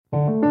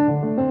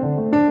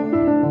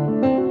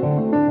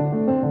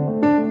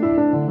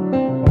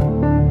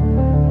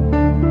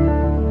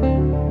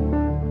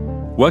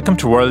Welcome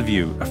to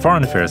Worldview, a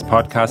foreign affairs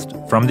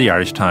podcast from the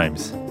Irish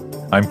Times.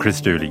 I'm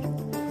Chris Dooley.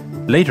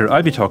 Later,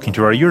 I'll be talking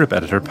to our Europe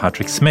editor,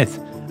 Patrick Smyth,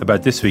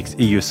 about this week's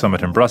EU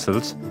summit in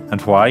Brussels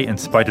and why, in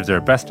spite of their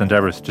best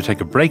endeavours to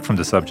take a break from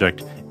the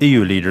subject,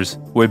 EU leaders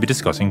will be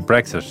discussing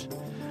Brexit.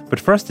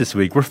 But first this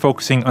week, we're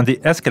focusing on the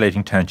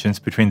escalating tensions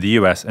between the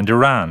US and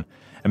Iran,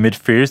 amid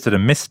fears that a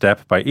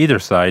misstep by either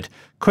side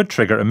could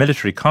trigger a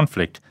military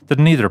conflict that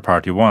neither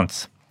party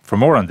wants. For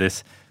more on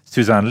this,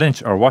 Suzanne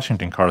Lynch, our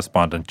Washington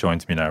correspondent,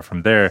 joins me now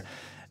from there.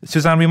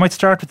 Suzanne, we might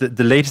start with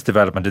the latest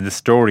development in this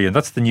story, and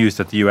that's the news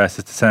that the US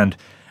is to send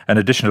an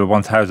additional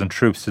 1,000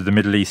 troops to the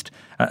Middle East.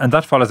 And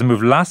that follows a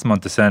move last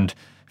month to send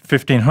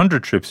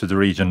 1,500 troops to the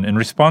region in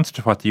response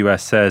to what the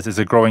US says is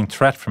a growing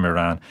threat from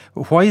Iran.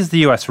 Why is the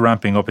US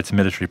ramping up its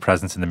military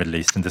presence in the Middle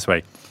East in this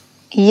way?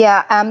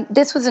 Yeah,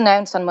 this was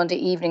announced on Monday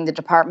evening. The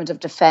Department of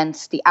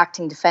Defense, the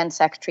acting Defense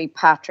Secretary,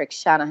 Patrick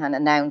Shanahan,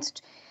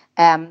 announced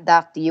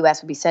that the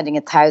US would be sending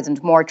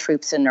 1,000 more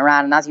troops in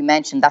Iran. And as you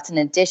mentioned, that's in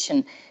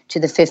addition to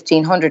the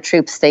 1,500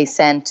 troops they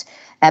sent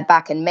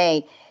back in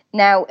May.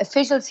 Now,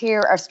 officials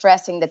here are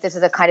stressing that this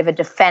is a kind of a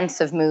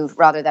defensive move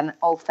rather than an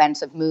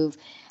offensive move.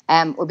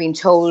 We're being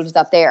told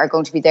that they are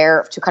going to be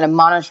there to kind of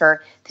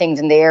monitor things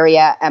in the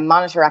area and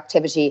monitor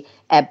activity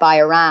by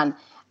Iran.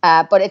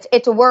 But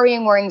it's a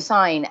worrying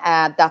sign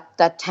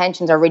that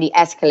tensions are really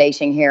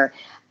escalating here.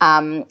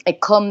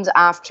 It comes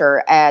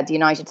after the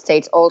United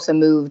States also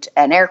moved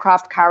an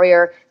aircraft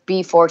carrier.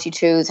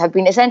 B-42s have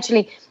been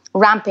essentially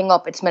ramping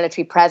up its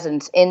military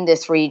presence in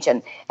this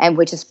region, and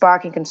which is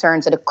sparking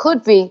concerns that it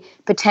could be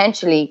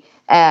potentially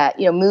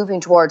moving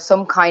towards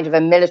some kind of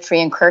a military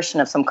incursion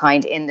of some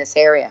kind in this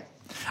area.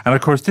 And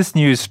of course, this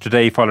news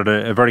today followed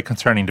a very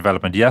concerning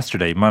development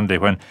yesterday, Monday,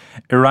 when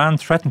Iran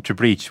threatened to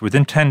breach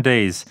within 10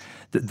 days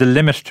the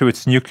limit to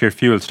its nuclear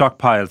fuel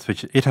stockpiles,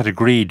 which it had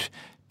agreed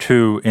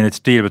to in its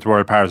deal with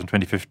world powers in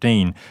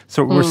 2015.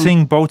 So we're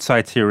seeing both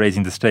sides here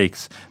raising the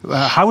stakes.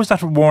 How is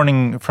that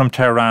warning from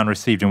Tehran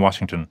received in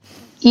Washington?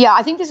 Yeah,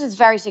 I think this is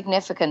very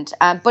significant,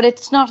 but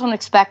it's not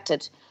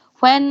unexpected.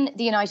 When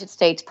the United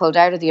States pulled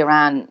out of the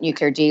Iran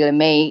nuclear deal in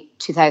May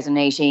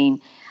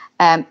 2018,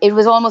 it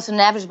was almost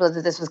inevitable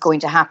that this was going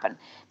to happen,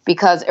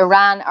 because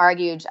Iran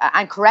argued,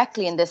 and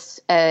correctly in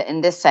this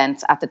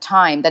sense at the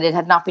time, that it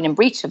had not been in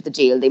breach of the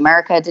deal.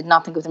 America did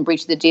not think it was in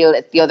breach of the deal.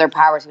 The other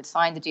powers who had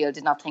signed the deal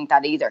did not think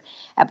that either.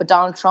 But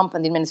Donald Trump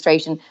and the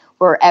administration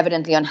were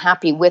evidently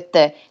unhappy with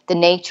the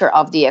nature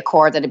of the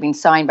accord that had been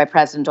signed by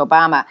President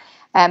Obama.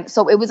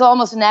 So it was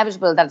almost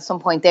inevitable that at some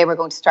point they were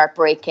going to start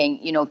breaking,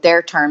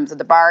 their terms of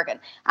the bargain.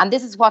 And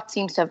this is what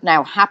seems to have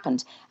now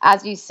happened.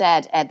 As you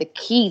said,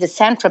 the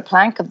central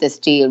plank of this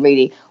deal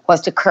really was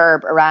to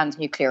curb Iran's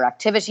nuclear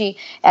activity.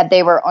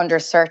 They were under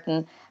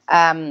certain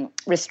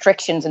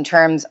restrictions in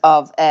terms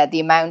of the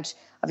amount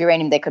of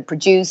uranium they could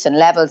produce and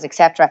levels,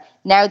 etc.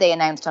 Now they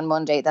announced on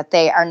Monday that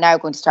they are now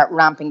going to start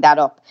ramping that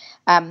up.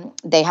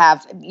 They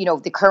have,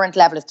 the current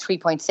level is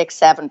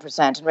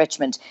 3.67%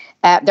 enrichment.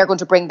 They're going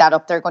to bring that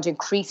up. They're going to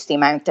increase the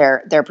amount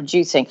they're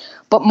producing.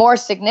 But more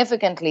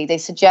significantly, they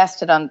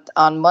suggested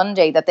on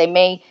Monday that they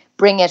may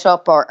bring it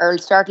up or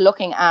start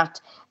looking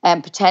at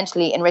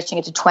potentially enriching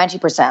it to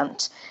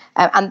 20%.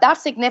 And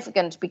that's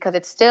significant because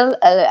it's still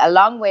a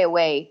long way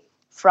away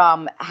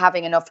from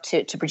having enough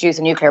to produce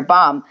a nuclear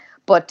bomb.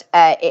 But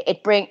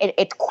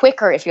it's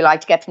quicker, if you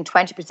like, to get from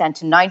 20%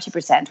 to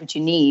 90%, which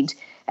you need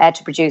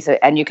to produce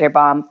a nuclear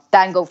bomb,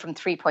 than go from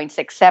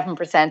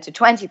 3.67% to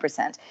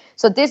 20%.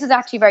 So this is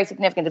actually very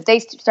significant. If they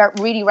start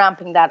really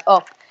ramping that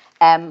up,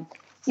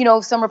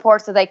 some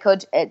reports that they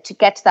could to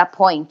get to that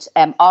point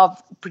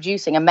of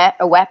producing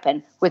a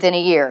weapon within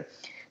a year.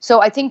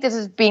 So I think this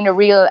has been a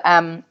real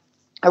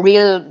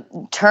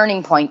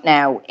turning point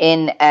now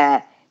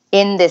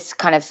in this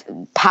kind of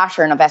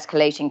pattern of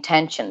escalating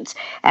tensions.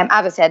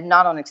 As I said,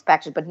 not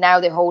unexpected, but now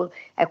the whole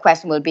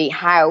question will be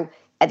how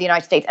the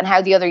United States and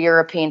how the other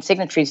European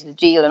signatories of the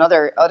deal and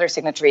other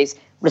signatories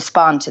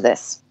respond to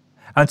this.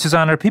 And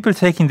Suzanne, are people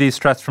taking these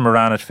threats from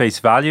Iran at face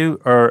value,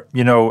 or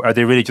are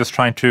they really just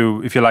trying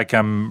to, if you like,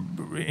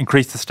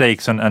 increase the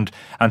stakes and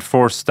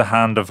force the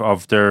hand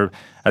of their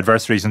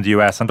adversaries in the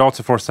US and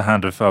also force the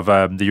hand of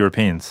the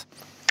Europeans?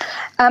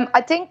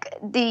 I think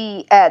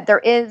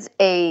there is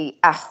a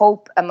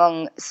hope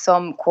among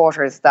some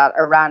quarters that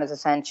Iran is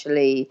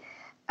essentially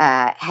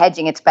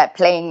hedging its bet,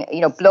 playing,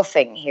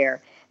 bluffing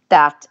here,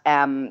 that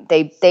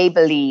they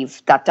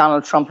believe that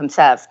Donald Trump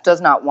himself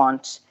does not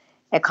want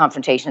a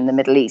confrontation in the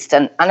Middle East.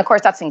 And of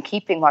course, that's in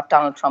keeping what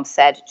Donald Trump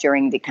said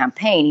during the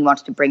campaign. He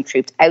wanted to bring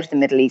troops out of the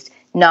Middle East,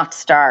 not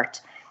start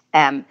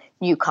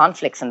new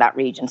conflicts in that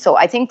region. So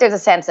I think there's a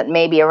sense that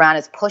maybe Iran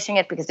is pushing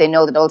it because they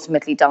know that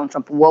ultimately Donald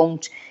Trump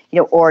won't,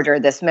 order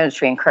this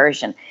military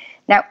incursion.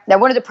 Now,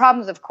 one of the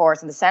problems, of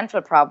course, and the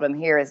central problem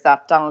here is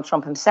that Donald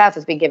Trump himself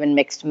has been given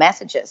mixed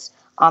messages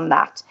on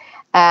that.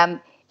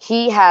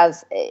 He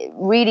has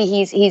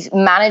he's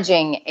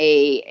managing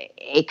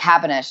a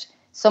cabinet,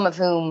 some of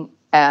whom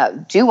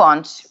do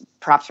want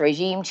perhaps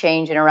regime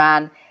change in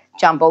Iran.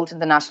 John Bolton,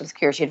 the National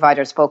Security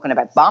Advisor, has spoken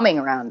about bombing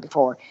Iran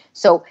before.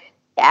 So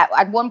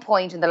at one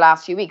point in the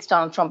last few weeks,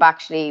 Donald Trump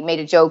actually made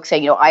a joke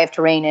saying, I have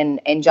to rein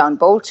in John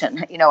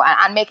Bolton,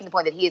 and making the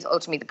point that he is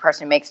ultimately the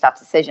person who makes that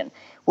decision,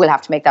 will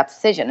have to make that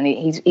decision. And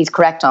he's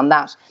correct on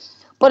that.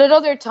 But at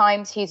other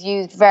times, he's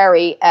used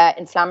very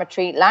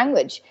inflammatory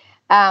language.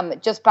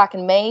 Just back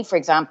in May, for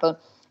example,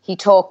 he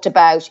talked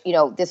about,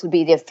 this would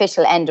be the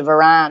official end of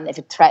Iran if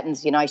it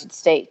threatens the United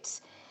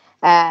States.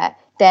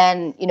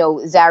 Then,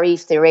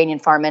 Zarif, the Iranian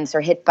foreign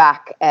minister, hit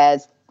back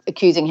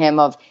accusing him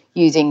of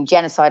using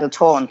genocidal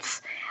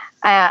taunts.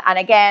 And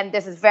again,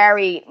 this is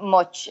very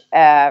much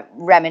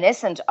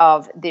reminiscent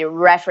of the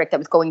rhetoric that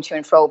was going to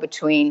and fro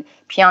between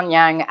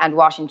Pyongyang and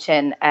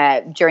Washington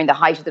during the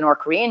height of the North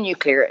Korean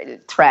nuclear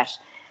threat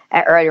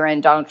earlier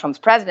in Donald Trump's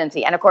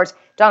presidency. And of course,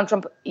 Donald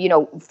Trump,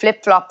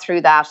 flip-flopped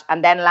through that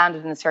and then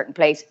landed in a certain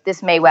place.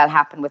 This may well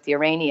happen with the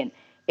Iranian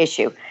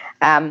issue.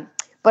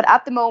 But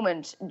at the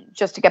moment,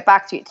 just to get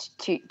back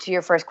to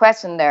your first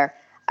question there,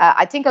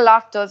 I think a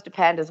lot does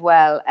depend as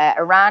well.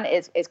 Iran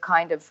is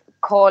kind of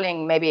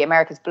calling maybe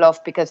America's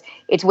bluff because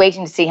it's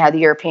waiting to see how the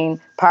European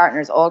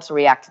partners also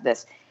react to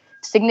this.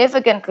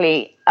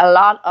 Significantly, a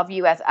lot of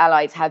US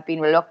allies have been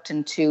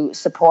reluctant to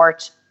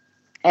support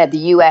the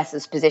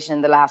US's position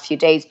in the last few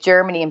days.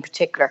 Germany in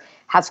particular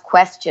has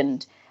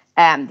questioned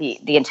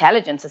the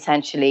intelligence,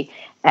 essentially,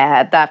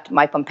 that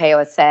Mike Pompeo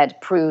has said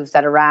proves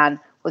that Iran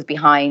was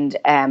behind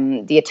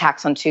the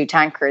attacks on 2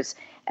 tankers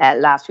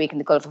last week in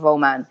the Gulf of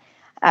Oman.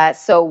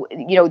 So,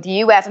 the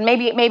US, and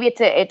maybe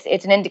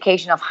it's an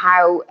indication of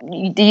how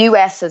the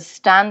US's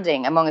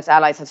standing among its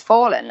allies has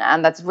fallen,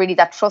 and that's really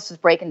that trust is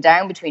breaking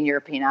down between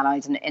European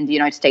allies and in the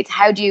United States.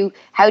 How do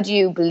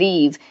you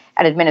believe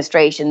an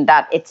administration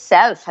that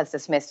itself has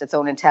dismissed its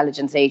own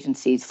intelligence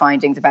agencies'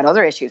 findings about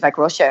other issues like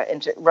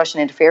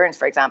Russian interference,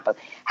 for example?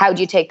 How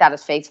do you take that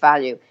as face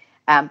value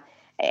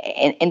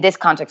in this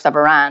context of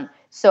Iran?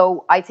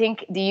 So I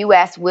think the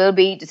US will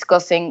be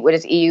discussing with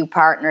its EU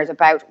partners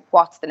about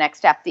what's the next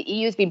step. The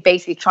EU has been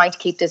basically trying to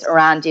keep this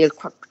Iran deal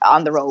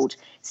on the road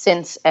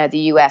since the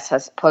US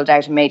has pulled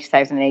out in May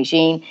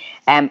 2018.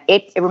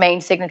 It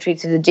remains signatory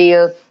to the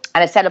deal,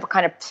 and it set up a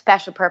kind of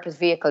special purpose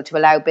vehicle to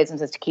allow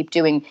businesses to keep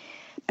doing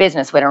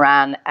business with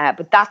Iran.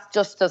 But that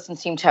just doesn't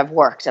seem to have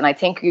worked. And I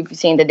think you've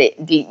seen that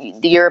the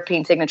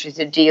European signatories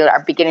to the deal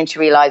are beginning to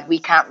realise we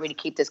can't really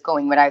keep this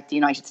going without the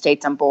United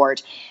States on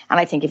board. And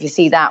I think if you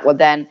see that, well,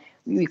 then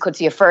we could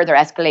see a further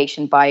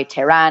escalation by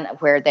Tehran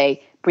where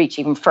they breach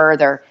even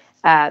further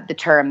the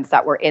terms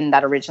that were in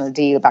that original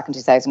deal back in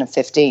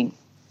 2015.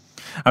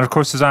 And of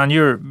course, Suzanne,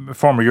 you're a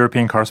former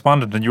European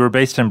correspondent and you were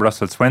based in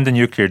Brussels when the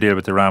nuclear deal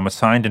with Iran was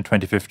signed in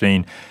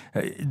 2015.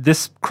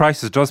 This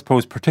crisis does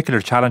pose particular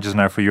challenges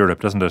now for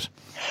Europe, doesn't it?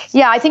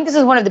 Yeah, I think this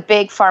is one of the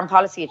big foreign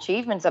policy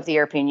achievements of the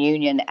European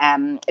Union.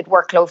 It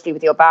worked closely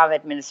with the Obama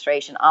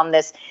administration on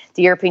this.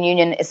 The European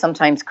Union is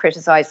sometimes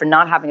criticised for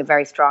not having a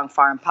very strong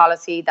foreign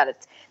policy,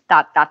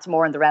 that's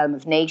more in the realm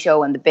of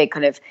NATO and the big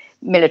kind of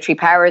military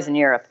powers in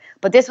Europe.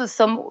 But this was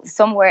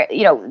somewhere,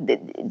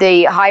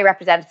 the High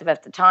Representative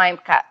at the time,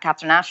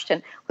 Catherine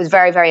Ashton, was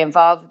very, very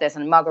involved with this,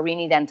 and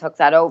Mogherini then took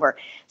that over.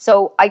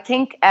 So I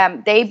think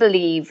they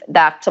believe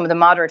that some of the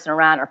moderates in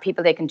Iran are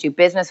people they can do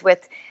business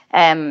with.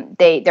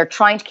 They're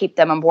trying to keep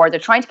them on board. They're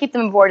trying to keep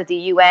them on board at the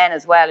UN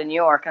as well in New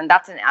York, and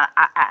that's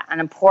an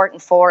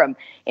important forum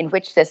in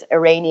which this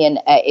Iranian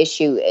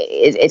issue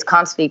is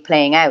constantly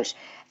playing out.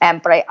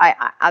 But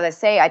as I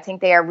say, I think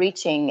they are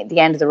reaching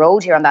the end of the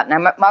road here on that. Now,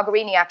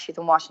 Mogherini actually is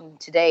in Washington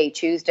today,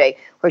 Tuesday,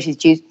 where she's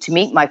due to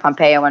meet Mike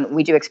Pompeo, and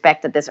we do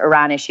expect that this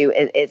Iran issue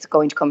is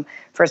going to come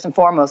first and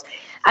foremost.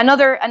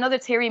 Another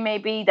theory may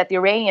be that the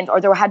Iranians, or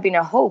there had been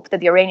a hope that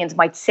the Iranians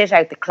might sit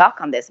out the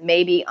clock on this,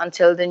 maybe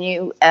until the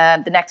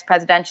next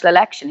presidential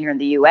election here in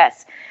the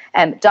US.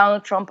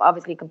 Donald Trump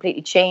obviously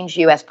completely changed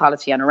US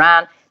policy on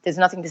Iran. There's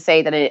nothing to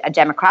say that a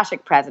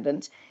Democratic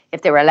president,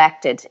 if they were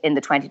elected in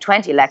the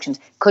 2020 elections,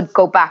 could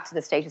go back to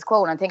the status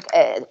quo. And I think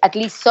at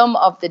least some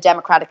of the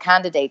Democratic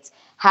candidates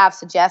have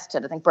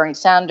suggested, I think Bernie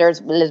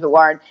Sanders, Elizabeth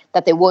Warren,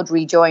 that they would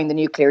rejoin the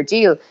nuclear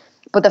deal.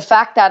 But the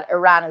fact that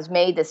Iran has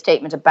made this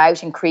statement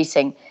about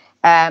increasing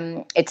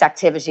its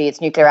activity,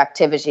 its nuclear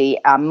activity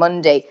on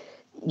Monday,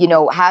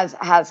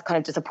 has kind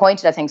of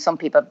disappointed, I think, some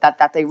people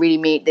that they really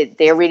mean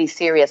they are really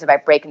serious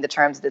about breaking the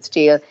terms of this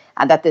deal,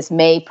 and that this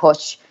may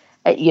push,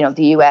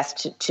 the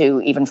US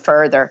to even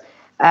further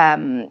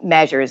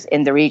measures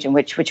in the region,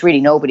 which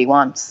really nobody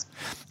wants.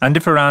 And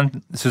if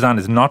Iran, Suzanne,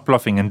 is not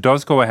bluffing and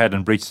does go ahead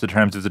and breach the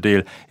terms of the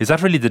deal, is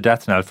that really the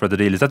death knell for the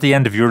deal? Is that the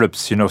end of Europe's,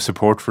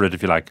 support for it,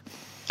 if you like?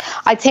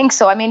 I think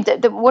so. I mean,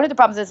 one of the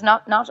problems is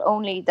not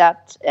only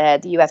that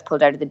the US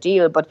pulled out of the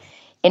deal, but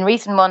in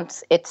recent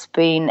months it's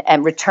been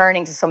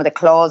returning to some of the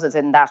clauses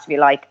in that, if you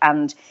like,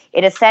 and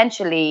it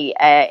essentially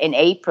in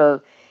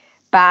April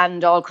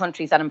banned all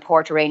countries that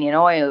import Iranian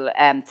oil,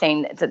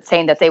 saying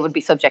that they would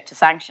be subject to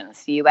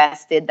sanctions. The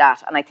US did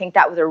that, and I think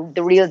that was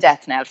the real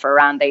death knell for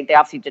Iran. They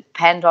obviously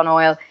depend on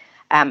oil,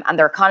 and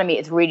their economy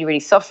is really, really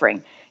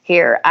suffering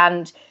here.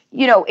 And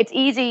it's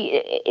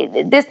easy.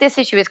 This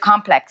issue is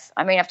complex.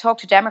 I mean, I've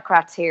talked to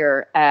Democrats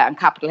here on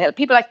Capitol Hill.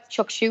 People like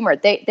Chuck Schumer,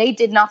 they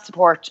did not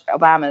support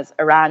Obama's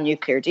Iran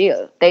nuclear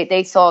deal.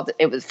 They saw that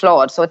it was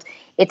flawed. So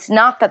it's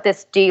not that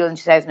this deal in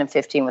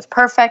 2015 was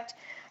perfect,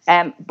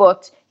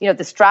 but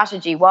the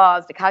strategy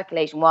was, the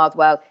calculation was,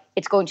 well,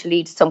 it's going to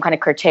lead to some kind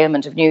of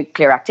curtailment of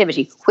nuclear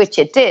activity, which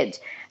it did.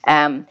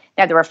 Now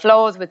there were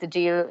flaws with the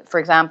deal. For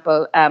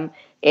example,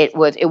 there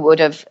was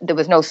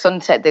no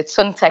the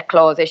sunset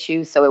clause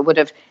issue, so it would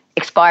have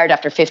expired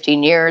after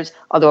 15 years,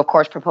 although, of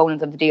course,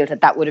 proponents of the deal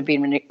said that would have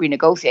been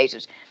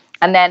renegotiated.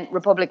 And then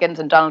Republicans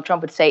and Donald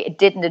Trump would say it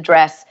didn't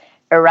address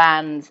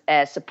Iran's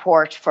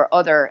support for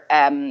other,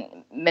 benign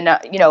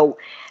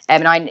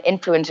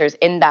influencers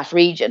in that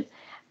region.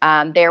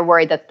 They're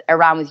worried that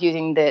Iran was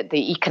using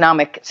the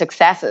economic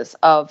successes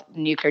of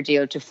the nuclear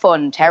deal to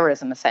fund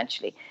terrorism,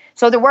 essentially.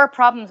 So there were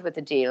problems with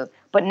the deal,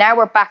 but now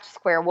we're back to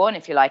square one,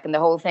 if you like, and the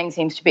whole thing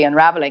seems to be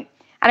unraveling.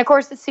 And of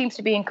course, this seems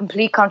to be in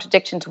complete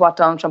contradiction to what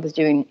Donald Trump is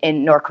doing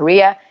in North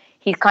Korea.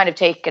 He's kind of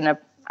taken a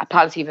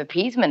policy of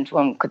appeasement,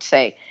 one could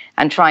say,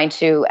 and trying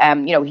to,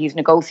 he's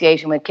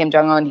negotiating with Kim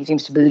Jong-un. He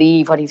seems to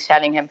believe what he's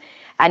telling him.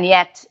 And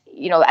yet,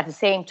 at the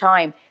same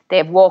time, they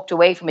have walked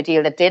away from a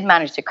deal that did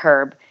manage to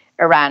curb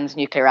Iran's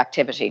nuclear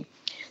activity.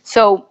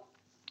 So,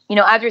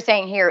 as you're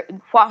saying here,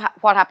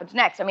 what happens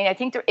next? I mean, I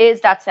think there is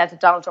that sense that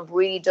Donald Trump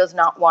really does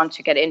not want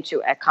to get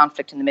into a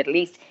conflict in the Middle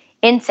East,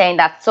 in saying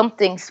that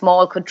something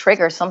small could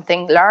trigger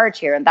something large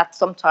here. And that's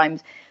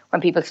sometimes when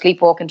people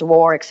sleepwalk into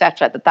war,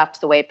 etc., that's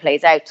the way it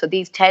plays out. So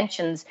these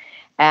tensions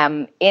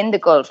in the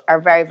Gulf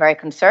are very, very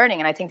concerning.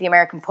 And I think the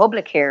American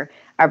public here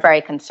are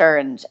very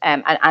concerned.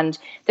 And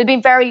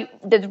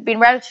there's been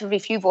relatively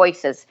few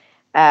voices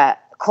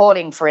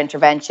calling for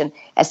intervention.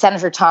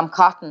 Senator Tom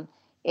Cotton,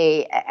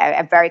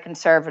 a very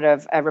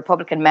conservative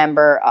Republican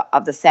member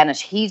of the Senate,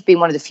 he's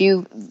been one of the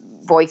few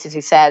voices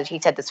who said, he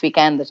said this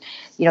weekend that,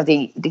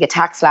 the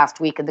attacks last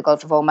week in the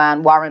Gulf of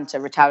Oman warrant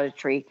a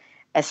retaliatory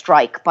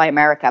strike by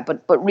America.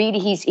 But really,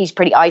 he's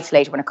pretty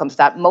isolated when it comes to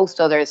that. Most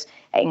others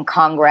in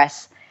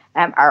Congress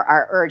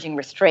are urging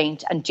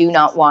restraint and do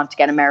not want to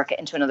get America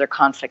into another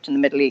conflict in the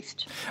Middle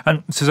East.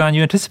 And Suzanne,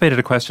 you anticipated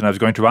a question I was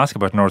going to ask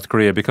about North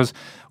Korea, because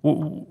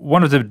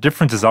one of the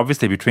differences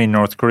obviously between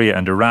North Korea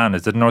and Iran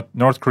is that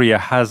North Korea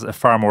has a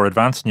far more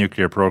advanced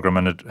nuclear program,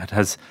 and it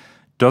has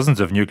dozens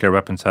of nuclear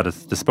weapons at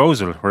its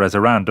disposal, whereas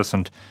Iran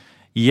doesn't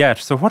yet.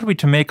 So what are we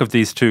to make of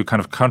these two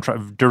kind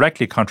of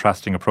directly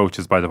contrasting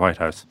approaches by the White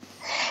House?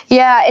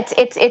 Yeah,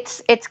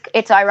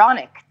 it's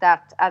ironic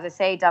that, as I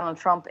say, Donald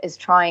Trump is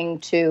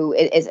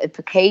is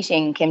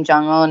placating Kim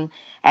Jong-un,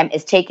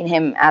 is taking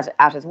him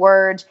at his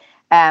word,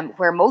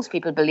 where most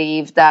people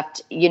believe that,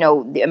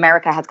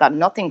 America has got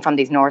nothing from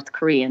these North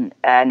Korean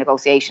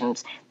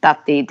negotiations,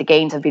 that the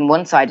gains have been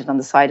one-sided on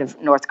the side of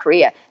North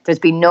Korea. There's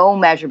been no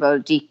measurable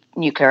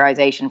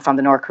denuclearization from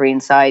the North Korean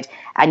side,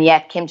 and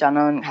yet Kim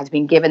Jong-un has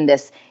been given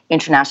this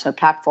international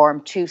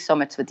platform, 2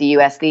 summits with the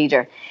US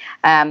leader.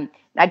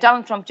 Now,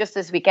 Donald Trump, just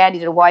this weekend, he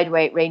did a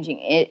wide-ranging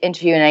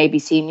interview on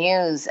ABC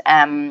News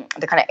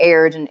that kind of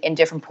aired in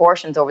different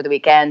portions over the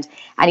weekend.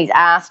 And he's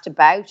asked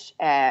about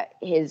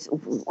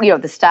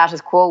the status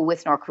quo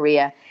with North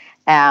Korea.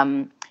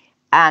 And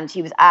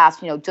he was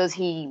asked, does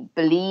he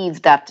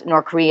believe that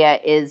North Korea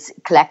is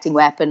collecting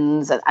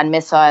weapons and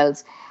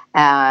missiles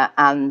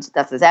and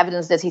that there's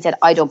evidence of this? He said,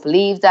 I don't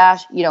believe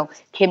that.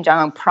 Kim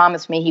Jong-un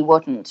promised me he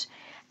wouldn't.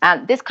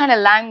 And this kind of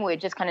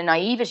language, this kind of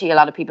naivety, a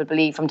lot of people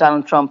believe from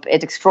Donald Trump,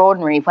 is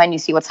extraordinary when you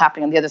see what's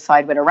happening on the other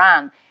side with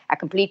Iran, a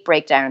complete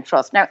breakdown in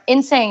trust. Now,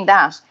 in saying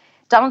that,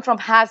 Donald Trump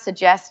has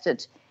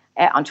suggested,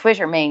 on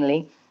Twitter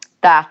mainly,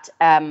 that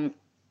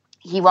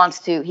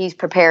he's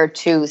prepared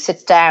to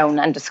sit down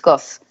and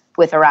discuss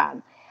with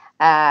Iran.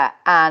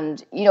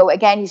 And,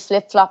 again, he's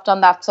flip-flopped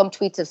on that. Some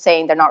tweets are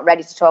saying they're not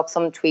ready to talk.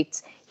 Some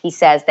tweets he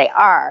says they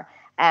are.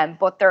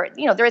 But there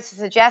is a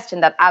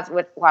suggestion that, as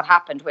with what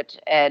happened with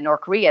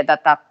North Korea,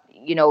 that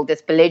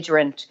this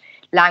belligerent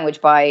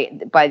language by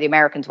the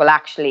Americans will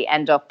actually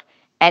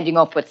ending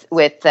up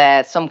with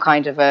some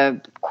kind of a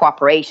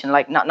cooperation,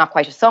 like not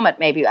quite a summit,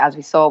 maybe as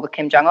we saw with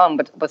Kim Jong-un,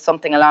 but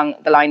something along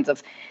the lines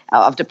of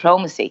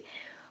diplomacy.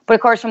 But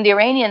of course, from the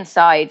Iranian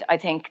side, I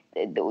think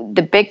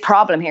the big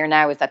problem here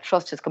now is that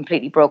trust has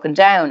completely broken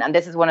down, and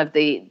this is one of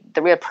the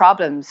real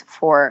problems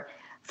for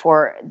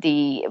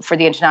the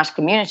international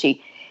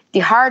community. The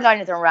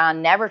hardliners in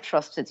Iran never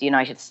trusted the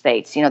United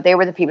States. They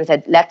were the people who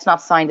said, let's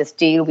not sign this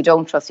deal. We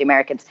don't trust the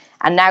Americans.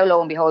 And now, lo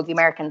and behold, the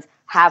Americans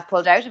have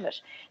pulled out of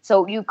it.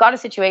 So you've got a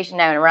situation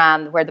now in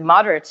Iran where the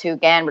moderates, who,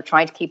 again, were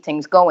trying to keep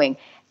things going,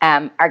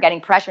 are getting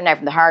pressure now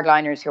from the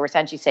hardliners, who are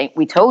essentially saying,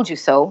 we told you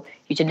so.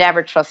 You should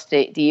never trust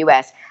the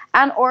US.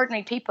 And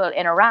ordinary people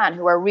in Iran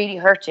who are really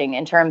hurting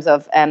in terms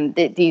of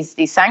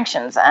these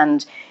sanctions.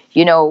 And,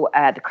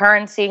 the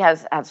currency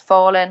has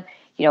fallen.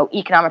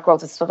 Economic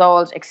growth has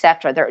stalled,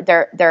 etc.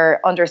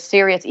 They're under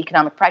serious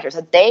economic pressure.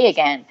 So they,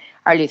 again,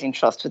 are losing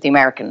trust with the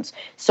Americans.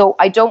 So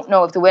I don't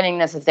know if the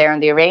willingness is there on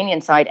the Iranian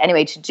side,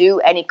 anyway, to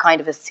do any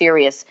kind of a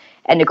serious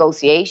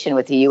negotiation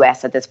with the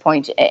US at this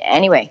point,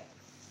 anyway.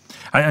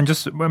 And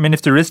just, I mean,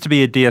 if there is to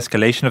be a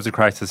de-escalation of the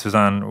crisis,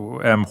 Suzanne,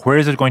 where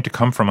is it going to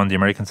come from on the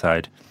American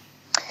side?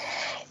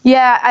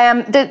 Yeah,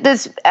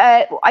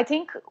 I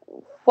think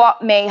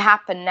what may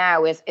happen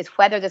now is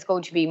whether there's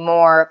going to be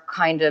more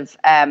kind of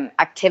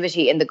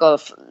activity in the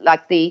Gulf,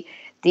 like the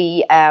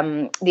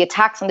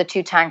attacks on the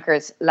two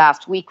tankers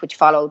last week, which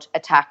followed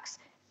attacks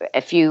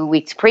a few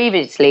weeks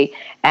previously.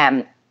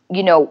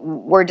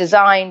 Were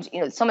designed.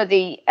 Some of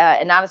the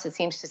analysis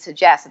seems to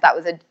suggest that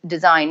was a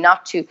design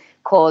not to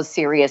cause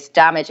serious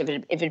damage if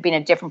it had been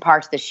a different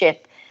part of the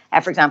ship.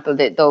 For example,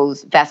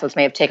 those vessels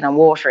may have taken on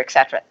water,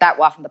 etc. That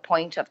wasn't the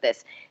point of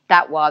this.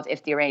 That was,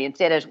 if the Iranians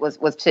did it,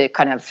 was to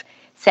kind of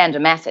send a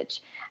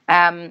message.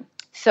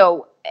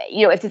 So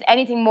if there's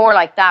anything more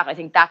like that, I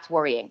think that's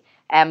worrying.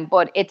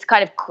 But it's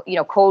kind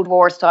of Cold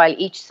War style.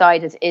 Each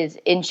side is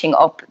inching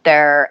up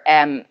their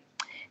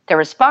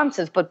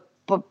responses, but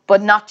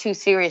not too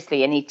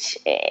seriously in each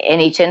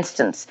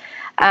instance.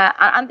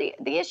 And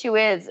the issue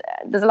is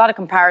there's a lot of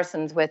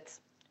comparisons with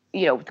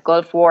the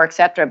Gulf War,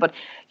 etc. But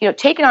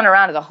taking on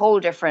Iran is a whole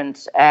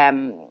different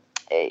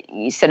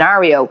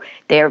scenario.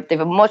 They have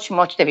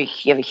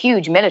a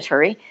huge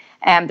military.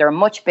 They're a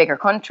much bigger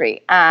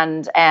country,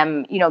 and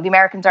the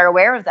Americans are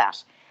aware of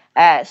that.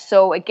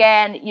 So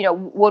again,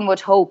 one would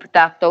hope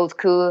that those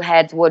cool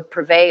heads would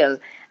prevail,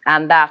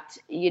 and that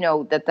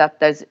that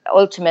there's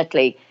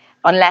ultimately,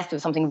 unless there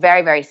was something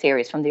very, very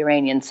serious from the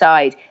Iranian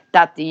side,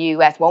 that the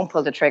US won't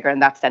pull the trigger in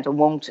that extent,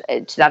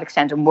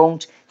 and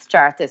won't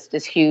start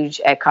this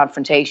huge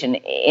confrontation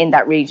in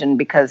that region,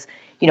 because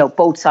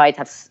both sides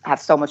have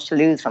so much to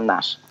lose from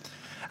that.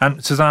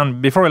 And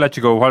Suzanne, before I let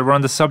you go, while we're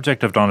on the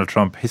subject of Donald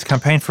Trump, his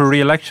campaign for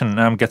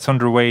re-election gets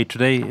underway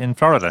today in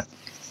Florida.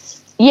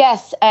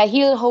 Yes,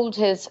 he'll hold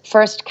his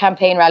first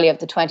campaign rally of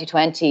the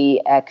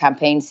 2020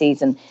 campaign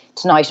season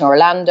tonight in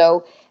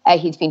Orlando.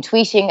 He's been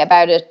tweeting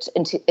about it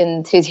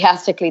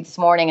enthusiastically this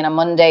morning and on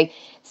Monday,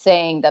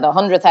 saying that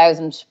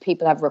 100,000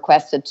 people have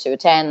requested to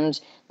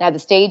attend. Now, the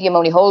stadium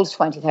only holds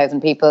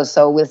 20,000 people,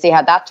 so we'll see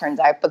how that turns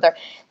out. But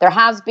there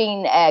has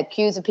been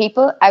queues of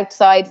people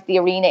outside the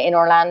arena in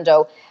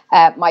Orlando.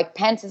 Mike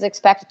Pence is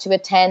expected to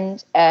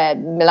attend.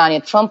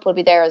 Melania Trump will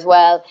be there as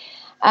well.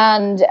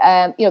 And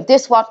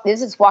this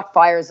is what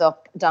fires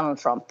up Donald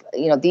Trump.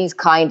 These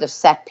kind of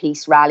set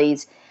piece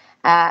rallies.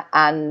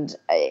 And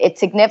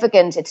it's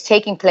significant. It's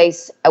taking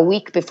place a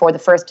week before the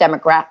first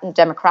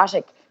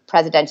Democratic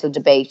presidential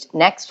debate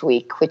next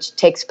week, which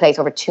takes place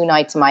over 2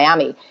 nights in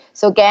Miami.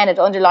 So again, it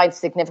underlines the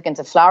significance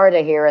of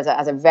Florida here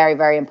as a very,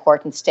 very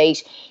important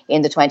state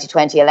in the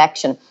 2020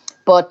 election.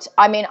 But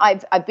I mean,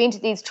 I've been to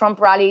these Trump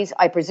rallies.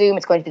 I presume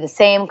it's going to be the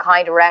same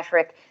kind of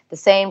rhetoric, the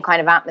same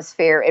kind of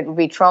atmosphere. It will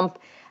be Trump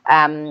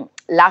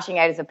lashing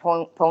out his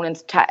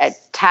opponents,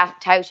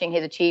 touting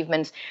his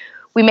achievements.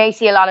 We may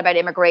see a lot about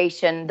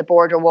immigration, the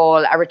border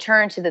wall, a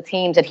return to the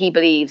themes that he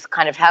believes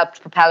kind of helped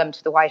propel him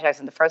to the White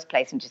House in the first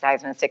place in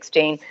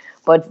 2016.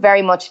 But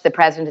very much the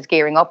president is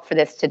gearing up for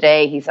this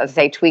today. He's, as I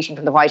say, tweeting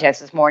from the White House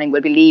this morning.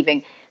 Will be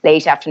leaving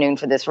late afternoon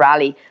for this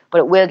rally. But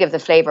it will give the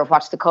flavour of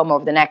what's to come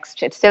over the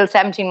next... It's still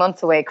 17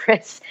 months away,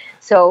 Chris.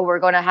 So we're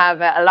going to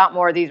have a lot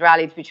more of these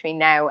rallies between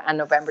now and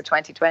November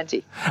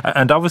 2020.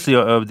 And obviously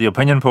the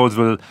opinion polls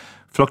will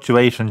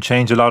fluctuate and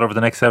change a lot over the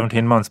next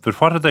 17 months.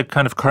 But what are they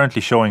kind of currently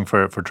showing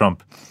for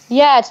Trump?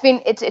 Yeah,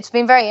 it's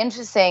been very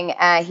interesting.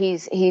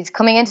 He's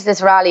coming into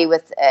this rally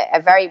with a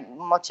very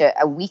much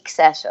a weak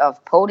set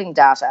of polling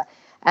data.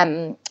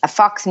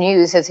 Fox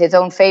News is his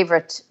own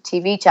favourite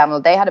TV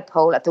channel. They had a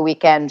poll at the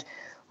weekend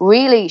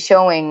really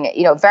showing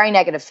very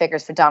negative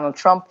figures for Donald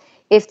Trump.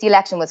 If the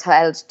election was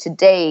held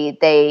today,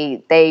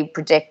 they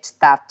predict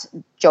that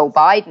Joe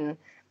Biden,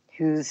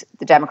 who's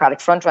the Democratic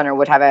frontrunner,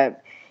 would have a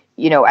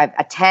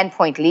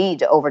 10-point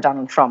lead over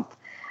Donald Trump.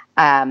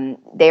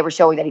 They were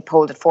showing that he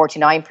polled at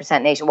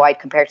 49% nationwide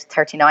compared to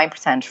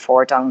 39%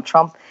 for Donald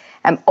Trump.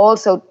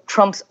 Also,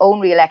 Trump's own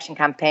re-election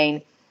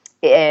campaign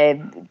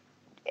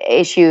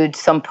issued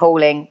some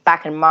polling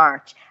back in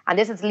March. And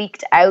this has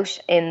leaked out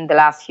in the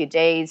last few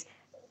days,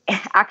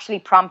 actually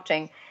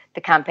prompting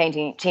the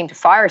campaign team to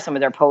fire some of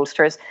their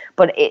pollsters.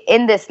 But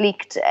in this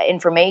leaked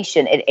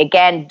information,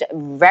 again,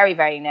 very,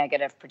 very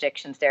negative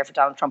predictions there for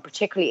Donald Trump,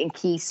 particularly in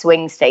key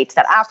swing states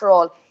that, after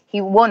all, he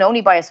won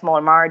only by a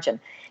small margin.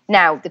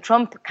 Now, the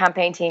Trump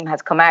campaign team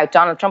has come out.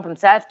 Donald Trump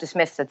himself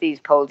dismissed that these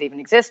polls even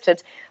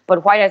existed.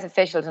 But White House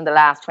officials in the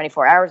last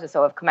 24 hours or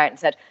so have come out and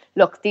said,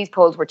 look, these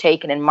polls were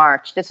taken in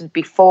March. This was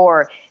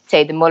before,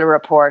 say, the Mueller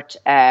report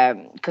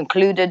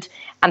concluded,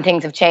 and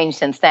things have changed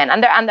since then.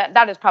 And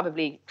that is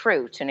probably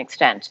true to an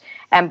extent.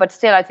 But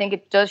still, I think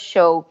it does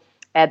show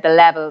the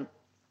level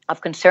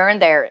of concern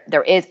there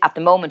is at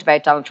the moment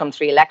about Donald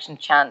Trump's re-election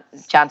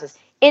chances.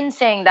 In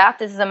saying that,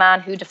 this is a man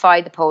who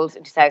defied the polls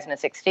in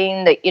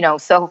 2016.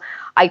 So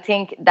I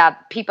think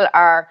that people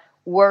are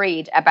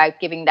worried about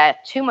giving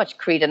that too much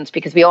credence,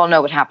 because we all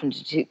know what happened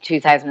in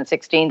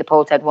 2016. The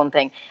poll said one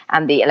thing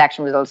and the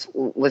election results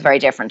was very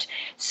different.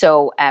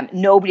 So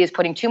nobody is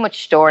putting too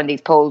much store in these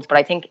polls, but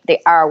I think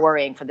they are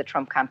worrying for the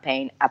Trump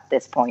campaign at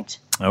this point.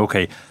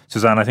 Okay,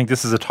 Suzanne, I think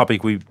this is a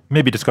topic we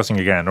may be discussing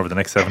again over the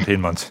next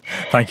 17 months.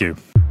 Thank you.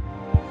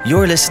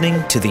 You're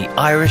listening to the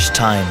Irish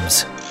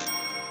Times.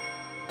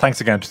 Thanks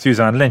again to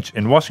Suzanne Lynch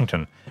in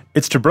Washington.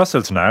 It's to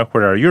Brussels now,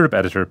 where our Europe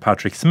editor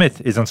Patrick Smyth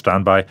is on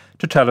standby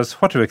to tell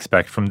us what to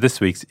expect from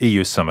this week's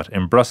EU summit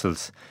in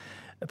Brussels.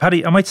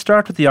 Paddy, I might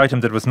start with the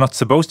item that was not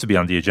supposed to be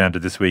on the agenda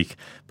this week,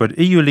 but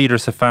EU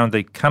leaders have found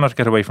they cannot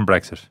get away from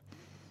Brexit.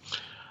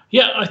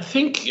 Yeah, I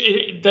think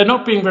they're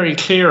not being very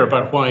clear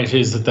about why it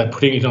is that they're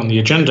putting it on the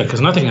agenda,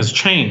 because nothing has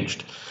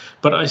changed.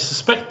 But I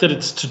suspect that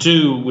it's to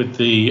do with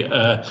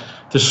the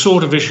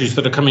sort of issues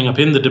that are coming up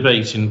in the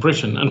debate in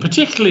Britain, and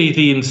particularly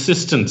the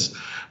insistence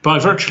by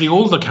virtually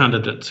all the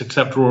candidates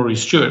except Rory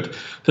Stewart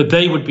that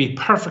they would be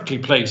perfectly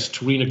placed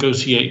to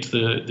renegotiate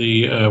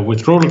the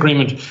withdrawal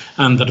agreement,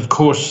 and that, of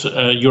course,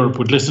 Europe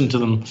would listen to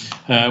them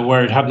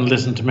where it hadn't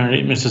listened to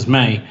Mrs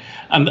May.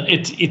 And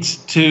it's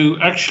to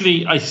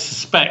actually, I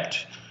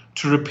suspect,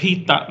 to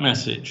repeat that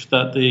message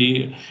that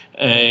the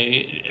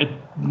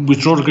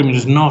withdrawal agreement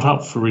is not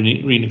up for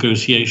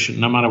renegotiation,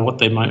 no matter what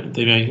they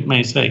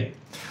may say.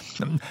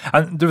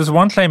 And there was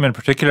one claim in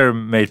particular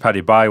made, Paddy,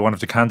 by one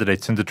of the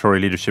candidates in the Tory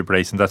leadership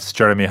race, and that's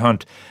Jeremy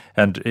Hunt.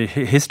 And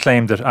his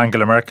claim that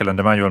Angela Merkel and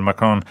Emmanuel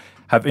Macron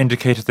have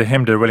indicated to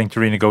him they're willing to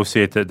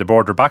renegotiate the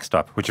border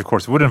backstop, which of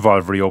course would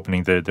involve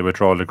reopening the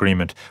withdrawal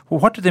agreement. Well,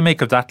 what do they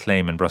make of that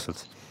claim in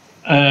Brussels?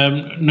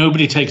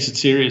 Nobody takes it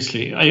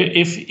seriously.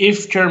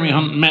 If Jeremy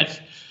Hunt met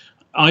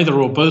either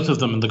or both of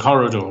them in the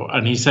corridor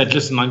and he said,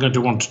 listen, I'm going to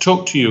want to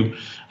talk to you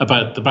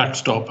about the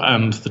backstop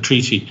and the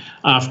treaty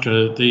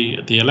after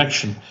the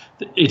election,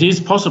 it is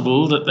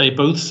possible that they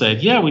both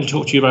said, yeah, we'll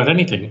talk to you about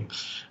anything.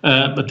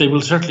 But they will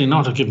certainly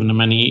not have given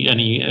him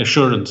any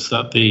assurance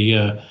that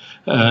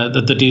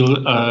the deal,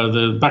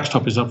 the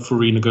backstop is up for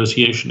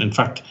renegotiation. In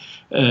fact,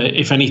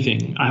 if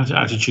anything,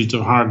 attitudes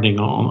are hardening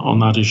on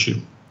that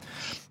issue.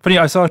 But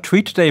yeah, I saw a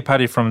tweet today,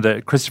 Paddy, from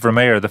Christopher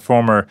Mayer, the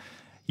former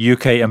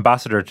UK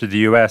ambassador to the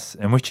US,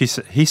 in which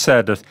he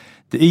said that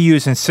the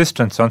EU's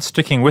insistence on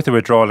sticking with the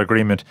withdrawal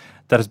agreement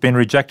that has been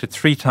rejected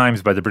 3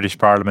 times by the British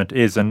Parliament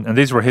is, and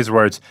these were his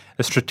words,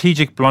 a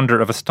strategic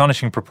blunder of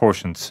astonishing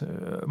proportions.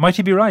 Might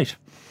he be right?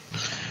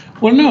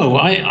 Well, no,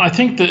 I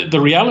think that the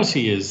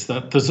reality is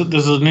that there's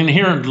an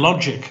inherent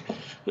logic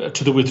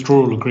to the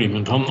withdrawal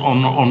agreement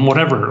on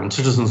whatever, on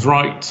citizens'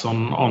 rights,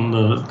 on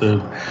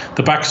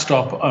the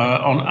backstop,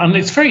 and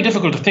it's very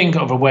difficult to think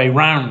of a way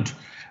round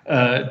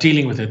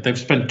dealing with it. They've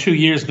spent 2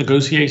 years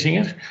negotiating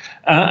it,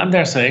 and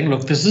they're saying,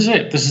 look, this is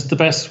it. This is the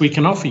best we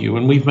can offer you,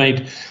 and we've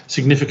made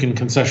significant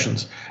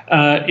concessions.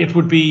 It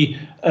would be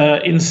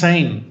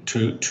insane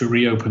to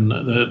reopen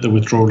the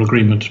withdrawal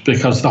agreement,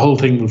 because the whole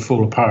thing would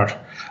fall apart.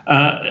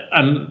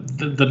 And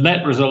the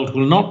net result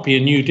will not be a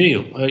new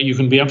deal. You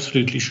can be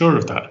absolutely sure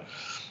of that.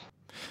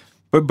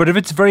 But if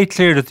it's very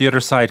clear that the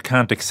other side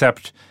can't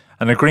accept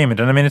an agreement,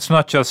 and I mean, it's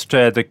not just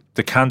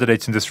the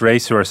candidates in this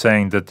race who are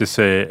saying that this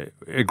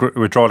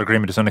withdrawal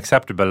agreement is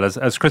unacceptable.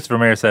 As Christopher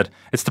Mayer said,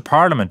 it's the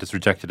Parliament that's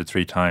rejected it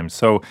 3 times.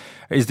 So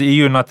is the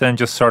EU not then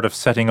just sort of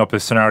setting up a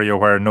scenario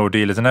where no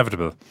deal is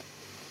inevitable?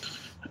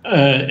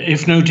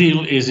 If no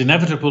deal is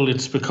inevitable,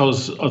 it's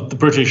because the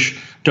British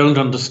don't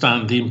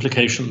understand the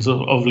implications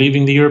of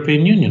leaving the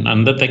European Union,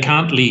 and that they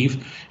can't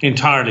leave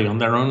entirely on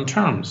their own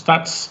terms.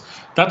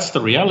 That's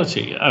the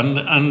reality.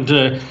 And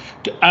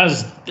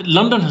as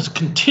London has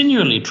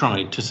continually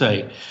tried to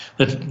say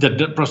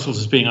that Brussels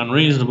is being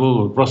unreasonable,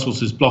 or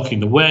Brussels is blocking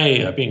the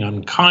way, they're being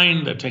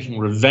unkind, they're taking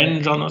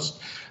revenge on us,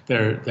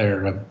 this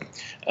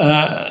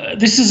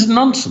is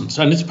nonsense,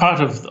 and it's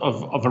part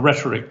of a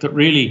rhetoric that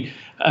really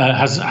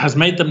has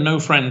made them no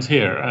friends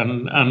here,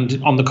 and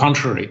on the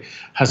contrary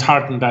has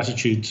hardened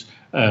attitudes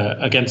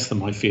against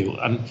them, I feel.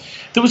 And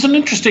there was an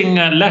interesting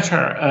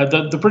letter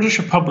that the British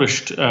have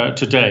published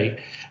today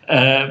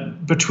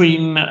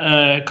between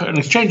an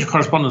exchange of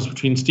correspondence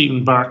between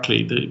Stephen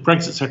Barclay, the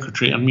Brexit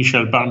secretary, and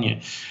Michel Barnier,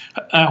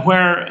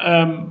 where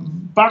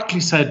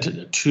Barclay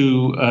said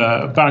to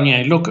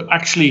Barnier, look,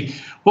 actually,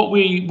 what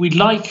we'd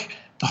like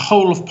the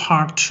whole of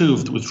Part 2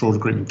 of the withdrawal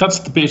agreement. That's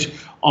the bit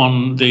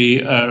on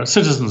the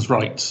citizens'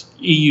 rights,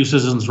 EU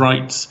citizens'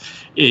 rights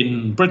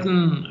in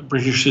Britain,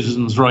 British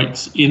citizens'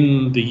 rights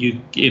in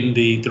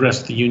the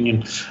rest of the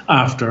Union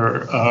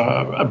after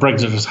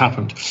Brexit has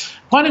happened.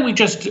 Why don't we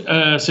just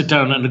sit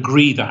down and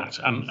agree that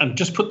and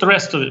just put the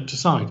rest of it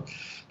aside?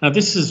 Now,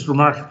 this is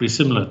remarkably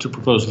similar to a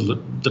proposal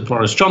that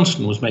Boris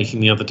Johnson was making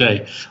the other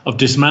day of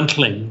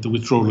dismantling the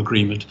withdrawal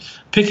agreement,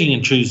 picking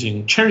and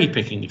choosing, cherry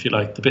picking, if you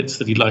like, the bits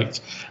that he liked,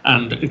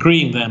 and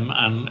agreeing them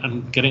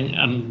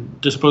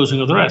and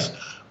disposing of the rest.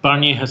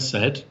 Barnier has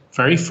said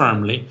very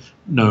firmly,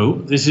 no,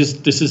 this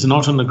is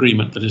not an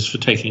agreement that is for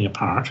taking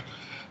apart.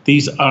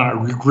 These are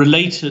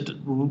related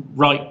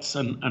rights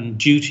and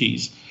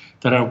duties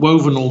that are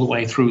woven all the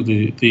way through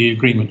the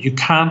agreement. You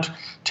can't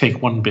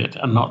take one bit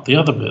and not the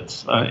other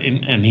bits.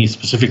 And he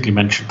specifically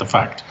mentioned the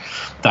fact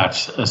that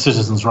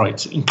citizens'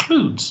 rights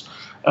includes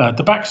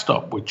the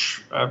backstop,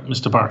 which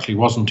Mr. Barclay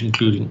wasn't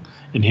including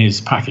in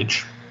his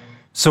package.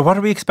 So what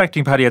are we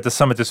expecting, Paddy, at the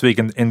summit this week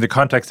in the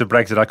context of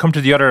Brexit? I'll come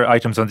to the other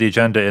items on the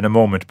agenda in a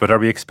moment, but are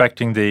we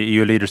expecting the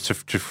EU leaders to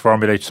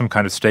formulate some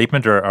kind of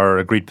statement or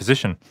agreed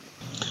position?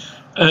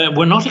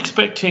 We're not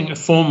expecting a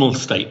formal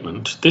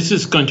statement. This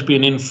is going to be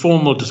an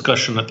informal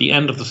discussion at the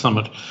end of the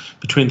summit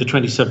between the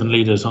 27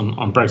 leaders on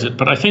Brexit.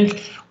 But I think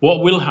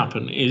what will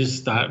happen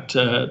is that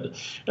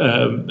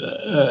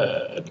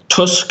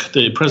Tusk,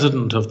 the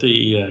president of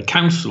the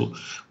council,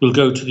 will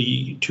go to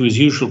his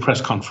usual press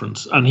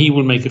conference, and he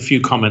will make a few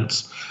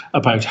comments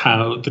about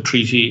how the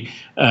treaty,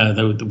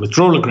 the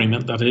withdrawal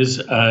agreement, that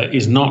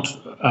is not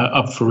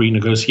up for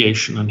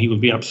renegotiation, and he will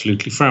be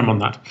absolutely firm on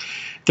that.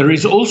 There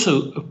is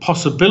also a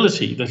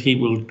possibility that he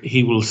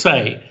will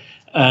say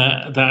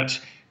that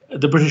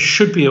the British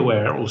should be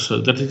aware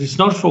also that it is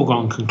not a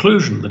foregone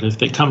conclusion that if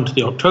they come to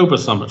the October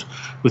summit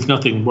with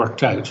nothing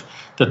worked out,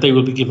 that they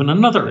will be given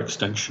another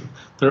extension.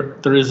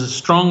 There is a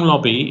strong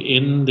lobby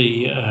in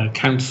the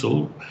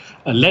council,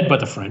 led by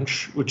the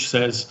French, which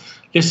says,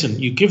 listen,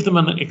 you give them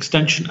an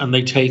extension and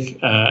they take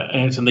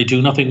it and they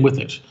do nothing with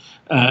it.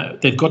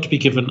 They've got to be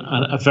given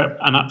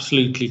an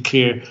absolutely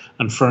clear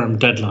and firm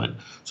deadline.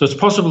 So it's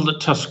possible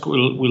that Tusk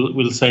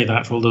will say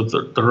that, although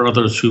there are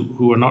others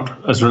who are not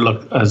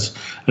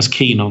as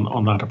keen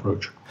on that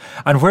approach.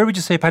 And where would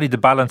you say, Paddy, the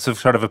balance of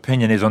sort of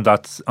opinion is on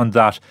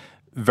that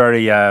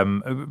very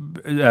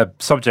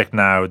subject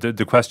now?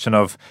 The question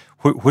of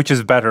which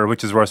is better,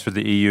 which is worse for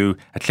the EU?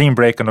 A clean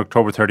break on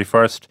October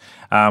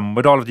 31st,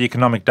 with all of the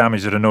economic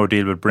damage that a no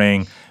deal would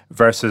bring,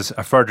 versus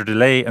a further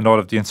delay and all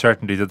of the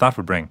uncertainty that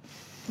would bring.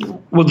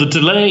 Well, the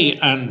delay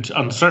and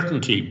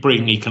uncertainty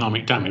bring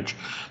economic damage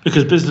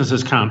because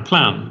businesses can't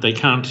plan, they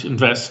can't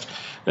invest,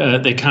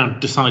 they can't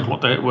decide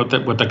what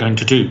they're going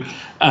to do.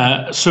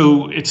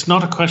 So it's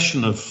not a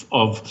question of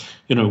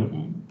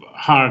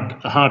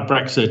hard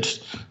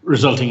Brexit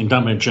resulting in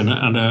damage and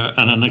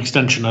an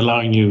extension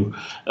allowing you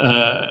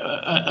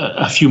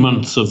a few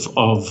months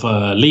of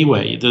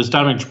leeway. There's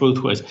damage both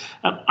ways.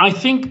 I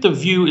think the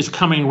view is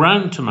coming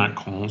round to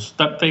Macron's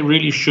that they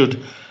really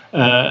should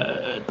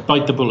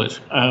bite the bullet.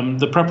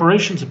 The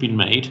preparations have been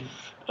made.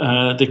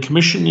 The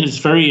Commission is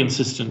very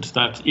insistent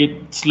that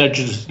its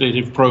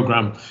legislative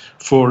programme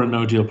for a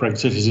no-deal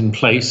Brexit is in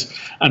place,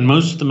 and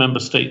most of the member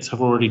states have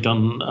already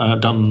done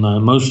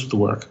most of the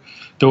work.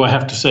 Though I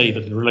have to say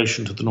that in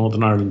relation to the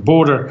Northern Ireland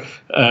border,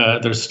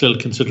 there's still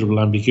considerable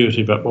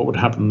ambiguity about what would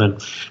happen then.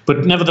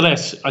 But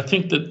nevertheless, I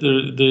think that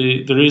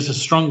there is a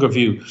stronger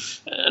view,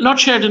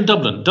 not shared in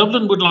Dublin.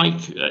 Dublin would like,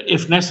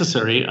 if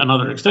necessary,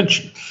 another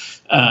extension.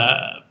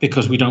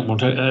 Because we don't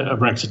want a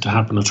Brexit to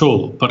happen at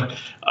all. But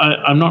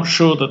I'm not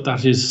sure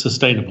that is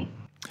sustainable.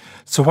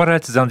 So what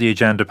else is on the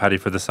agenda, Paddy,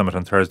 for the summit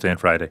on Thursday and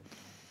Friday?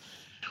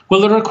 Well,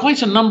 there are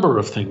quite a number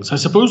of things. I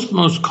suppose the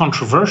most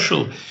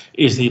controversial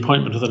is the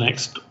appointment of the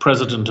next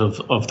president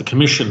of the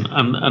Commission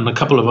and a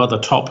couple of other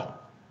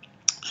top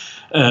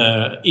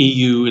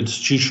EU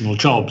institutional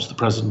jobs. The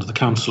president of the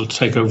Council to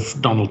take over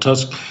from Donald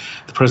Tusk,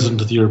 the president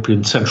of the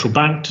European Central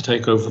Bank to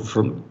take over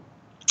from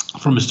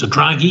Mr.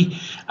 Draghi,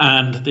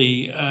 and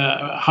the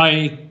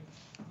High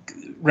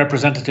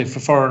Representative for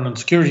Foreign and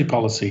Security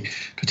Policy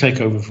to take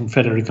over from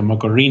Federica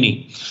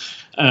Mogherini.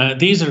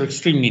 These are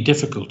extremely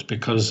difficult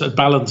because a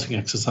balancing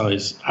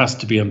exercise has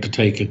to be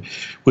undertaken,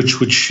 which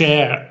would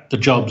share the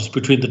jobs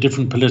between the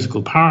different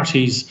political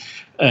parties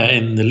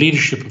in the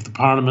leadership of the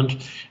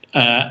Parliament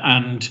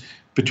and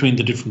between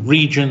the different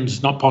regions.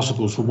 It's not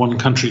possible for one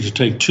country to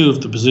take two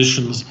of the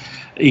positions,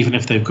 even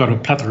if they've got a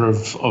plethora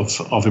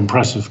of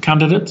impressive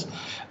candidates.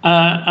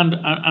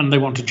 And they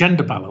want a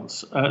gender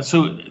balance.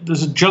 So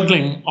there's a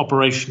juggling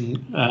operation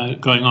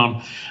going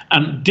on,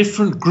 and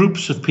different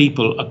groups of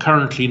people are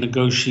currently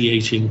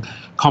negotiating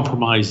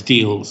compromise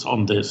deals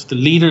on this. The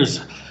leaders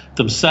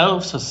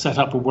themselves have set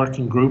up a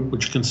working group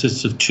which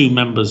consists of two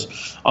members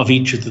of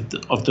each of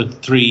the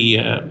three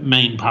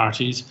main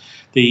parties.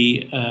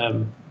 The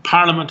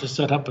Parliament has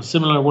set up a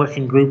similar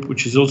working group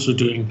which is also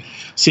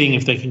seeing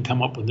if they can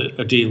come up with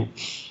a deal.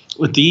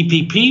 With the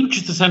EPP, which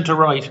is the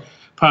centre-right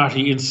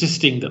party,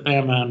 insisting that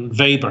their man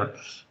Weber,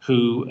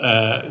 who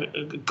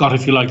got,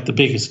 if you like, the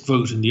biggest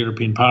vote in the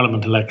European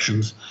Parliament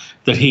elections,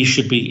 that he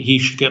should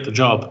get the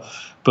job.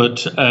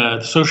 But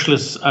the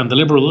Socialists and the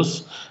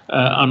Liberals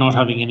are not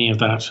having any of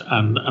that,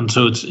 and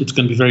so it's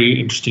going to be very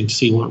interesting to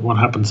see what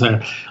happens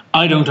there.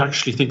 I don't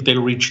actually think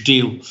they'll reach a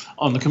deal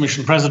on the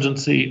Commission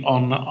presidency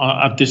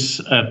at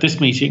this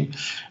meeting.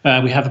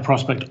 We have a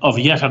prospect of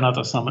yet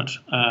another summit,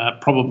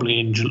 probably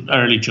in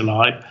early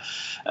July.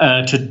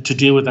 To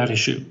deal with that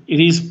issue. It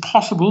is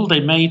possible they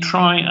may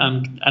try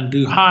and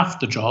do half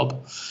the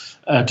job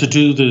to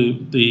do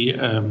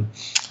the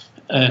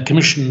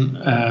Commission,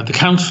 the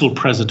Council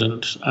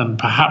President, and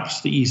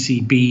perhaps the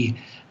ECB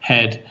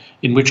head,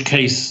 in which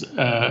case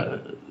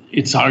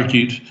it's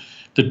argued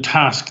the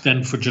task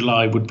then for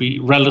July would be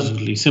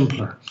relatively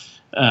simpler.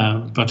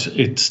 But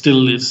it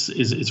still is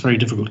very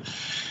difficult.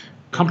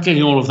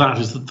 Complicating all of that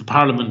is that the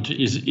Parliament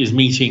is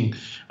meeting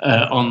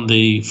on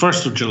the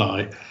 1st of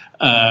July,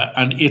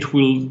 and it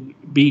will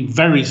be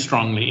very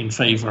strongly in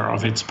favour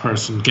of its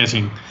person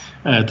getting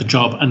the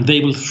job, and they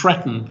will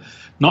threaten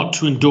not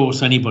to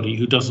endorse anybody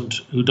who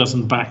doesn't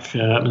back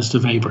Mr.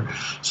 Weber.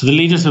 So the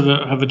leaders have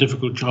a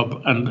difficult job,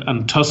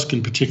 and Tusk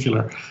in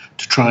particular,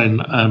 to try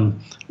and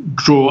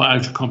draw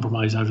out a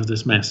compromise out of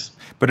this mess.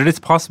 But it is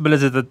possible,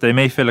 is it, that they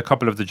may fill a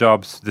couple of the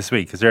jobs this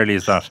week, as early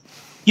as that?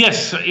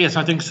 Yes,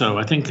 I think so.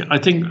 I think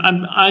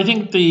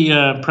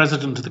the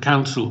president of the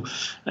council,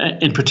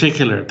 in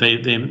particular,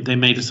 they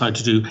may decide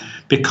to do,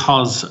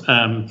 because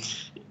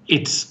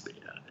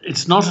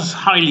it's not as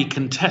highly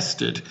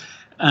contested.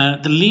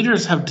 The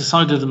leaders have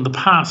decided in the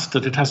past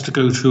that it has to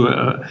go to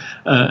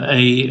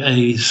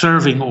a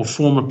serving or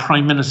former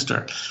prime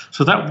minister,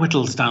 so that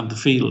whittles down the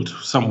field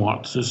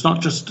somewhat. So it's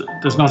not just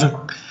there's not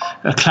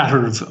a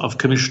clatter of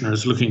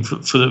commissioners looking for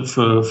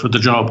the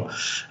job.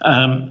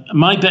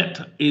 My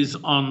bet is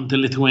on the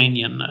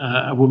Lithuanian,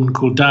 a woman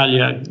called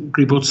Dalia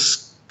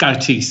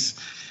Grybauskaitė,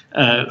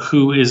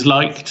 who is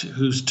liked,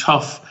 who's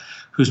tough,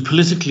 who's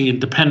politically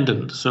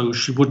independent, so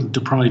she wouldn't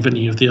deprive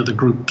any of the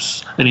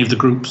groups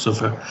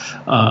of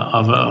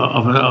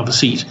a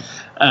seat,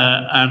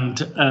 and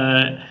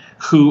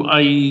who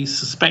I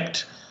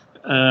suspect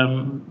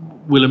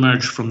will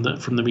emerge from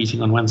the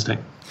meeting on Wednesday.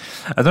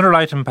 Another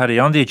item, Paddy,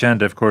 on the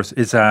agenda, of course,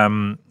 is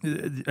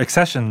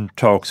accession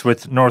talks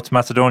with North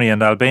Macedonia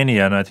and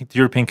Albania, and I think the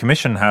European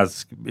Commission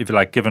has, if you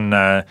like, given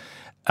the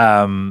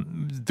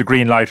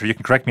green light, or you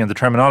can correct me on the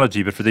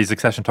terminology, but for these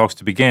accession talks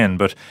to begin.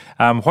 But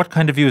what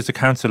kind of view is the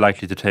Council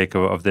likely to take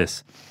of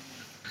this?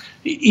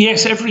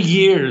 Yes, every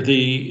year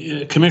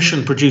the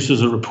Commission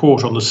produces a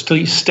report on the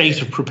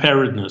state of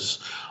preparedness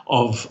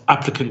of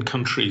applicant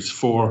countries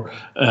for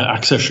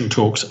accession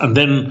talks, and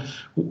then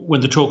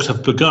when the talks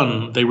have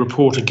begun, they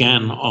report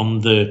again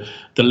on the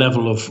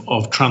level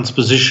of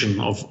transposition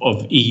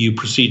of EU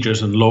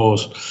procedures and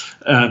laws.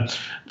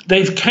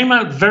 They've came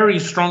out very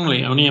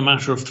strongly only a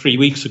matter of 3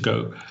 weeks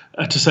ago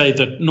to say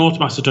that North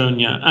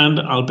Macedonia and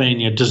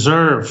Albania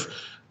deserve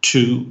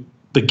to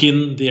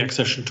begin the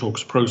accession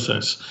talks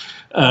process.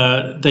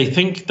 They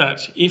think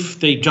that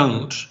if they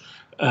don't,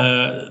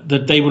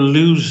 that they will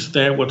lose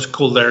what's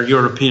called their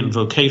European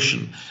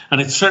vocation. And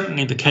it's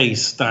certainly the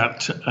case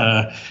that,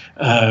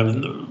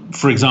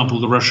 for example,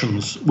 the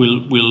Russians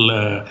will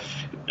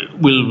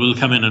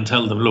come in and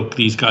tell them, look,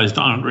 these guys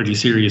aren't really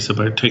serious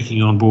about taking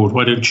you on board.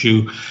 Why don't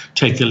you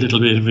take a little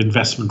bit of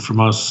investment from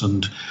us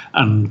and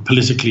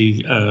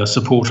politically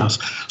support us?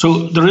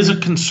 So there is a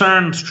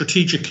concern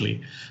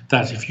strategically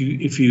that if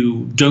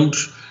you don't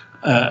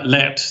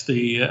let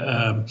the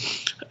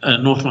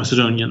North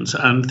Macedonians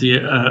and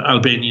the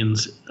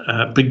Albanians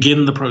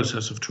begin the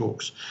process of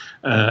talks,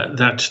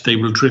 that they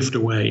will drift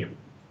away.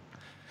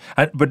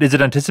 But is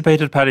it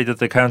anticipated, Paddy, that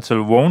the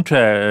Council won't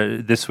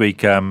this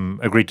week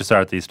agree to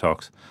start these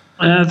talks?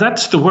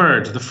 That's the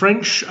word. The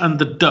French and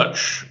the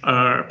Dutch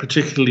are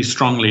particularly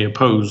strongly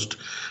opposed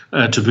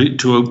to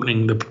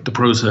opening the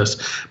process.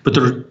 But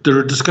there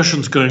are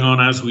discussions going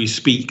on as we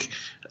speak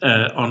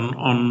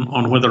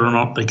on whether or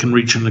not they can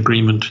reach an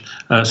agreement.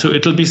 So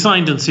it'll be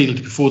signed and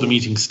sealed before the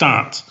meeting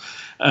starts.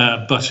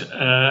 But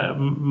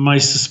my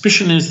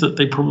suspicion is that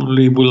they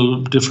probably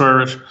will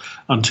defer it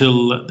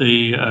until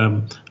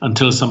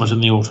a summit in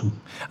the autumn.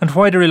 And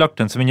why the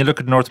reluctance? I mean, you look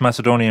at North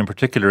Macedonia in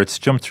particular; it's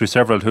jumped through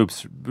several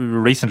hoops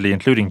recently,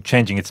 including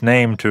changing its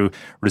name to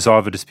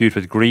resolve a dispute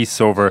with Greece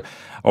over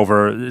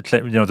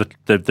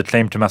the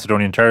claim to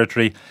Macedonian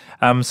territory.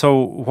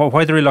 So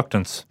why the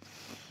reluctance?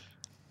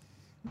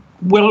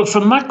 Well, for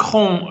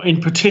Macron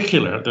in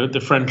particular, the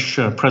French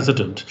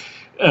president,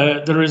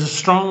 there is a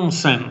strong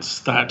sense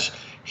that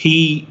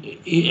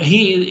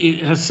he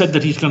has said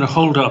that he's going to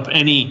hold up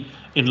any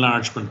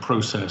enlargement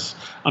process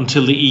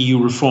until the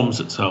EU reforms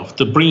itself.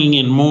 The bringing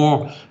in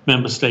more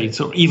member states,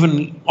 or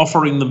even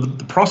offering them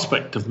the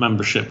prospect of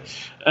membership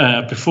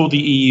before the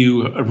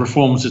EU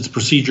reforms its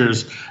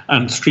procedures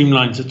and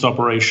streamlines its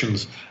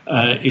operations,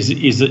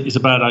 is a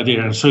bad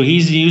idea. And so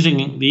he's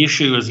using the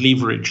issue as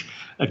leverage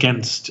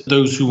against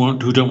those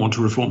who don't want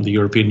to reform the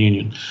European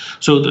Union.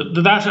 So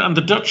that and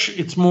the Dutch,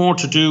 it's more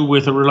to do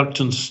with a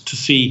reluctance to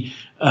see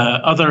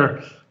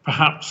other,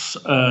 perhaps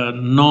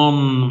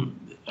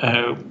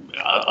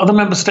other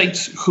member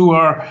states who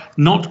are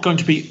not going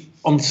to be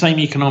on the same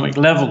economic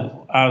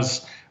level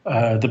as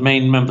the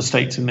main member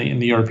states in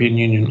the European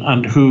Union,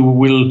 and who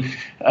will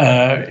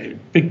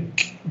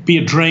be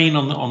a drain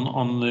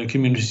on the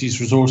community's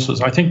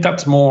resources. I think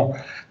that's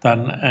more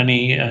than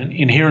any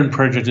inherent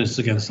prejudice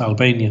against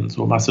Albanians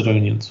or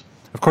Macedonians.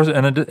 Of course,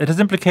 and it has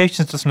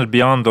implications, doesn't it,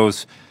 beyond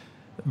those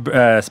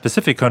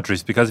specific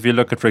countries, because if you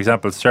look at, for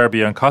example,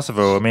 Serbia and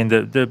Kosovo, I mean,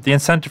 the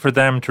incentive for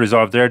them to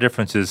resolve their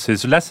differences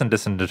is lessened,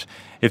 isn't it,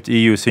 if the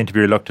EU seem to be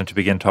reluctant to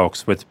begin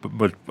talks with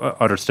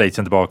other states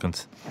in the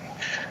Balkans?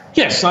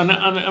 Yes, and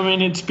I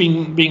mean it's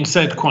been being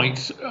said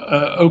quite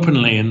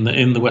openly in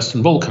the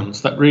Western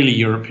Balkans that really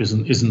Europe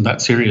isn't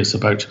that serious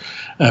about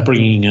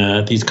bringing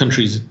these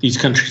countries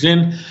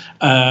in.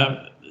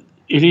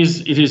 It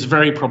is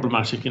very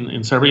problematic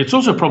in Serbia. It's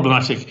also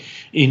problematic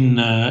in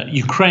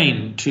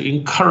Ukraine to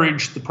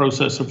encourage the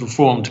process of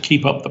reform, to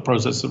keep up the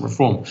process of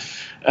reform,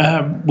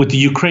 with the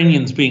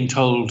Ukrainians being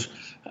told.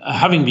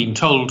 Having been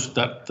told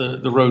that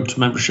the road to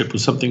membership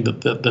was something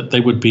that they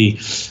would be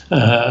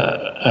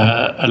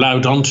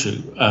allowed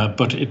onto,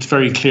 but it's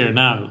very clear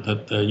now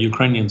that the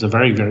Ukrainians are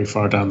very, very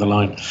far down the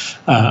line.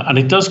 And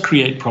it does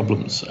create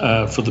problems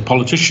for the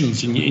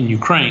politicians in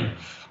Ukraine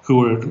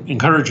who are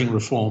encouraging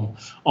reform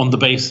on the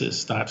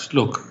basis that,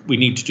 look, we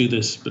need to do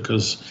this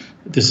because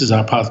this is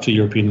our path to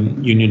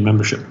European Union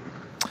membership.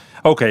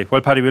 OK,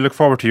 well, Paddy, we look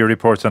forward to your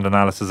reports and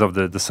analysis of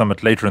the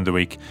summit later in the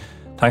week.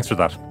 Thanks for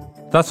that.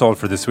 That's all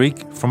for this week.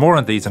 For more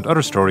on these and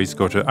other stories,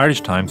 go to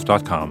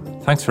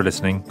irishtimes.com. Thanks for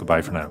listening.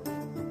 Goodbye for now.